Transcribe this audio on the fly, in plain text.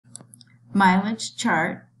mileage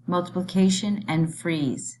chart, multiplication, and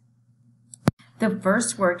freeze. The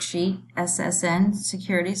first worksheet, SSN,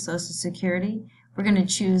 Security, Social Security, we're going to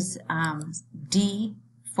choose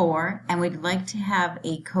D4, and we'd like to have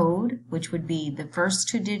a code, which would be the first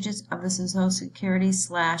two digits of the Social Security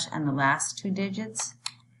slash and the last two digits.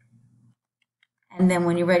 And then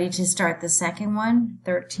when you're ready to start the second one,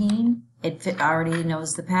 13, it already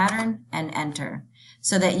knows the pattern, and enter.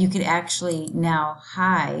 So that you could actually now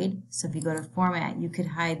hide, so if you go to format, you could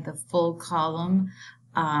hide the full column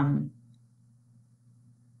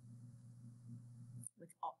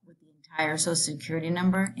with the entire Social Security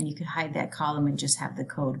number, and you could hide that column and just have the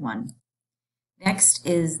code one. Next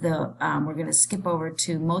is the, we're going to skip over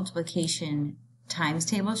to multiplication times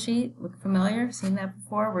table sheet. Look familiar? Seen that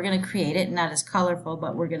before? We're going to create it, not as colorful,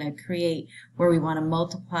 but we're going to create where we want to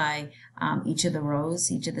multiply each of the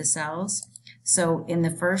rows, each of the cells. So in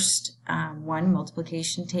the first one,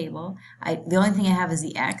 multiplication table, the only thing I have is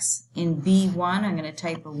the X. In B1, I'm going to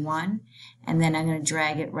type a 1, and then I'm going to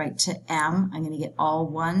drag it right to M. I'm going to get all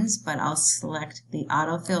ones, but I'll select the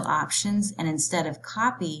autofill options, and instead of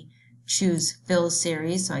copy, choose fill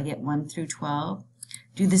series, so I get 1 through 12.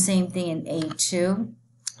 Do the same thing in A2,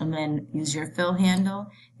 and then use your fill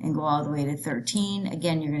handle and go all the way to 13.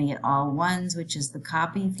 Again, you're going to get all ones, which is the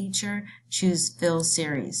copy feature. Choose fill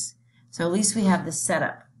series. So at least we have the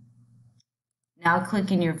setup. Now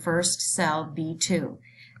click in your first cell, B2.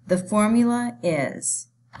 The formula is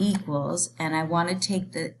equals, and I want to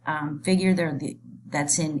take the figure there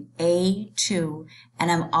that's in A2,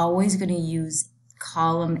 and I'm always going to use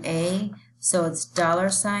column A. So it's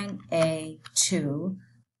 $A2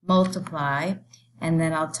 multiply, and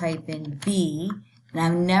then I'll type in B, and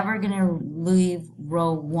I'm never going to leave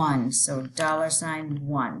row 1, so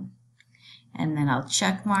 $1. And then I'll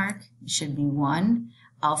check mark, it should be 1.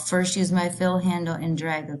 I'll first use my fill handle and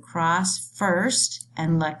drag across first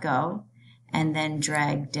and let go, and then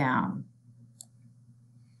drag down.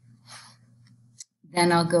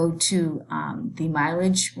 Then I'll go to the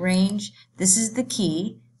mileage range. This is the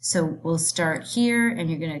key. So we'll start here, and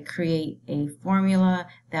you're going to create a formula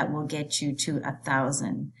that will get you to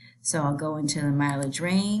 1,000. So I'll go into the mileage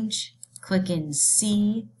range, click in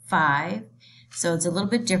C5. So it's a little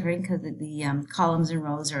bit different because the columns and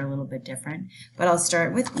rows are a little bit different. But I'll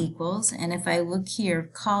start with equals, and if I look here,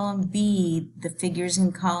 column B, the figures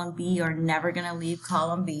in column B are never going to leave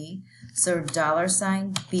column B. So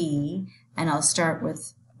 $B, and I'll start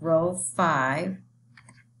with row 5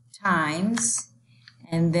 times,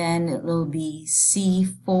 and then it will be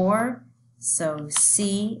C4. So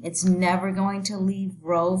C, it's never going to leave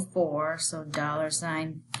row 4, so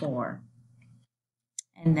 $4.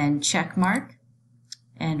 And then check mark,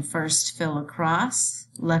 and first fill across,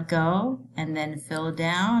 let go, and then fill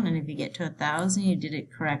down, and if you get to 1,000, you did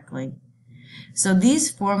it correctly. So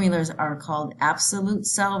these formulas are called absolute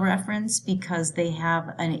cell reference because they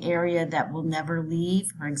have an area that will never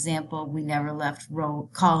leave. For example, we never left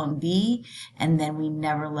column B, and then we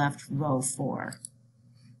never left row 4.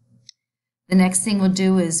 The next thing we'll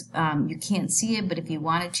do is, you can't see it, but if you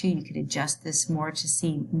wanted to, you could adjust this more to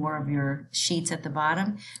see more of your sheets at the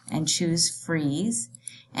bottom, and choose freeze.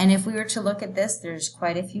 And if we were to look at this, there's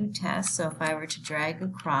quite a few tests. So if I were to drag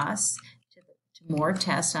across to more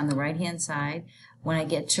tests on the right-hand side, when I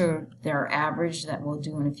get to their average that we'll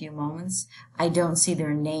do in a few moments, I don't see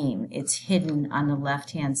their name. It's hidden on the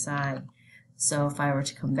left-hand side. So if I were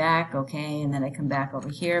to come back, okay, and then I come back over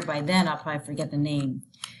here, by then I'll probably forget the name.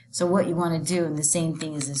 So what you want to do, and the same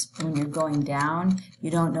thing is when you're going down,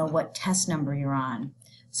 you don't know what test number you're on.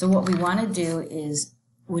 So what we want to do is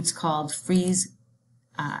what's called freeze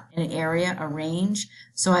an area, a range.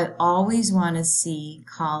 So I always want to see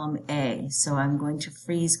column A. So I'm going to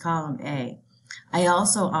freeze column A. I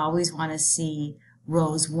also always want to see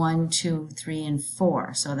rows 1, 2, 3, and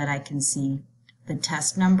 4 so that I can see the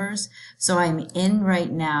test numbers. So I'm in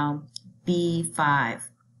right now B5.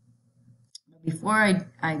 Before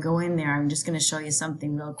I go in there, I'm just going to show you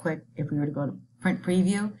something real quick. If we were to go to print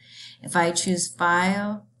preview, if I choose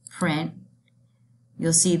file, print,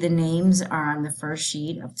 you'll see the names are on the first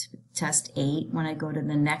sheet of test 8. When I go to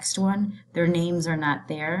the next one, their names are not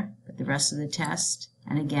there, but the rest of the test,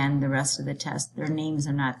 and again, the rest of the test, their names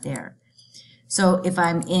are not there. So if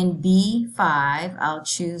I'm in B5, I'll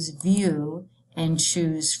choose view and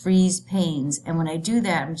choose freeze panes. And when I do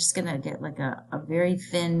that, I'm just going to get like a very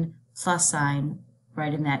thin plus sign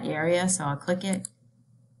right in that area. So I'll click it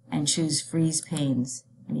and choose freeze panes,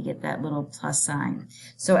 and you get that little plus sign.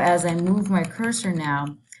 So as I move my cursor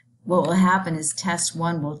now, what will happen is test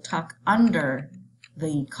 1 will tuck under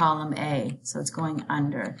the column A, so it's going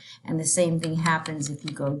under. And the same thing happens if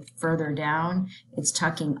you go further down, it's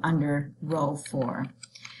tucking under row 4.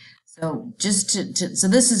 So so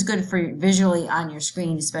this is good for visually on your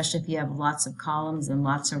screen, especially if you have lots of columns and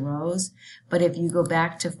lots of rows. But if you go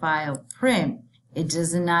back to File, Print, it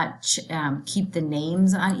does not keep the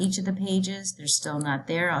names on each of the pages. They're still not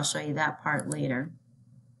there. I'll show you that part later.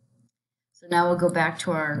 So now we'll go back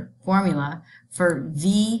to our formula. For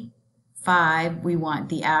V5, we want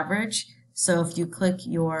the average. So if you click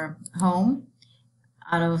your home,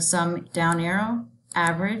 auto sum down arrow,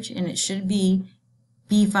 average, and it should be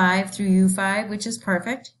B5 through U5, which is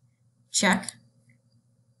perfect. Check.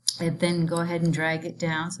 And then go ahead and drag it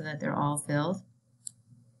down so that they're all filled.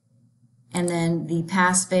 And then the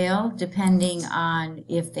pass-fail, depending on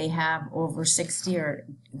if they have over 60 or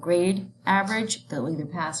grade average, they'll either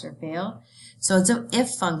pass or fail. So it's an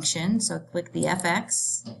if function, so click the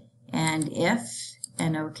FX and if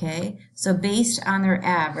and OK. So based on their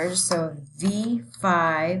average, so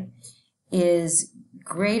V5 is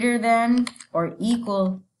greater than or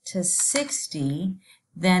equal to 60,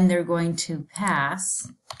 then they're going to pass.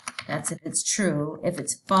 That's if it's true. If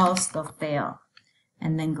it's false, they'll fail.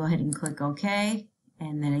 And then go ahead and click OK,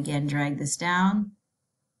 and then again drag this down.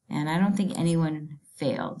 And I don't think anyone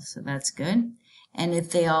failed, so that's good. And if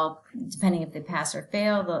they all, depending if they pass or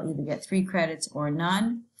fail, they'll either get 3 credits or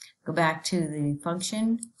none. Go back to the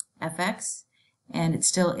function, fx, and it's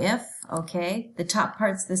still if, okay. The top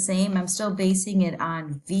part's the same. I'm still basing it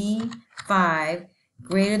on V5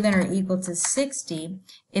 greater than or equal to 60.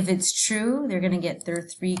 If it's true, they're going to get their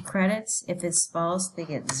 3 credits. If it's false, they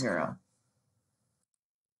get 0.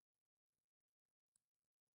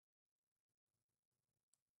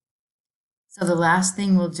 So the last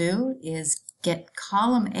thing we'll do is get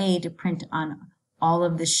column A to print on all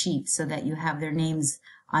of the sheets so that you have their names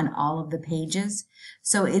on all of the pages.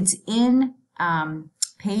 So it's in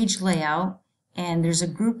page layout, and there's a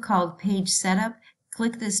group called page setup.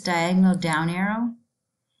 Click this diagonal down arrow.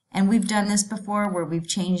 And we've done this before where we've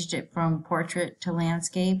changed it from portrait to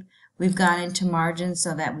landscape. We've gone into margins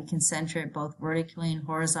so that we can center it both vertically and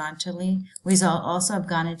horizontally. We also have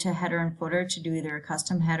gone into header and footer to do either a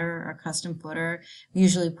custom header or a custom footer. We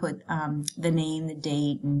usually put the name, the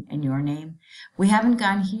date, and your name. We haven't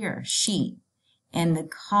gone here, sheet. And the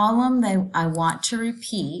column that I want to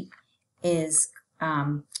repeat is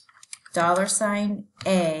 $A:,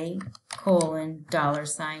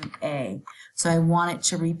 $A. So I want it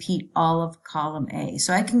to repeat all of column A.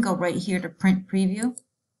 So I can go right here to print preview.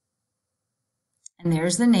 And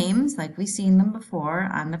there's the names like we've seen them before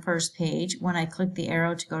on the first page. When I click the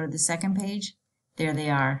arrow to go to the second page, there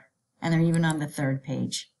they are. And they're even on the third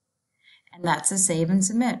page. And that's a save and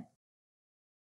submit.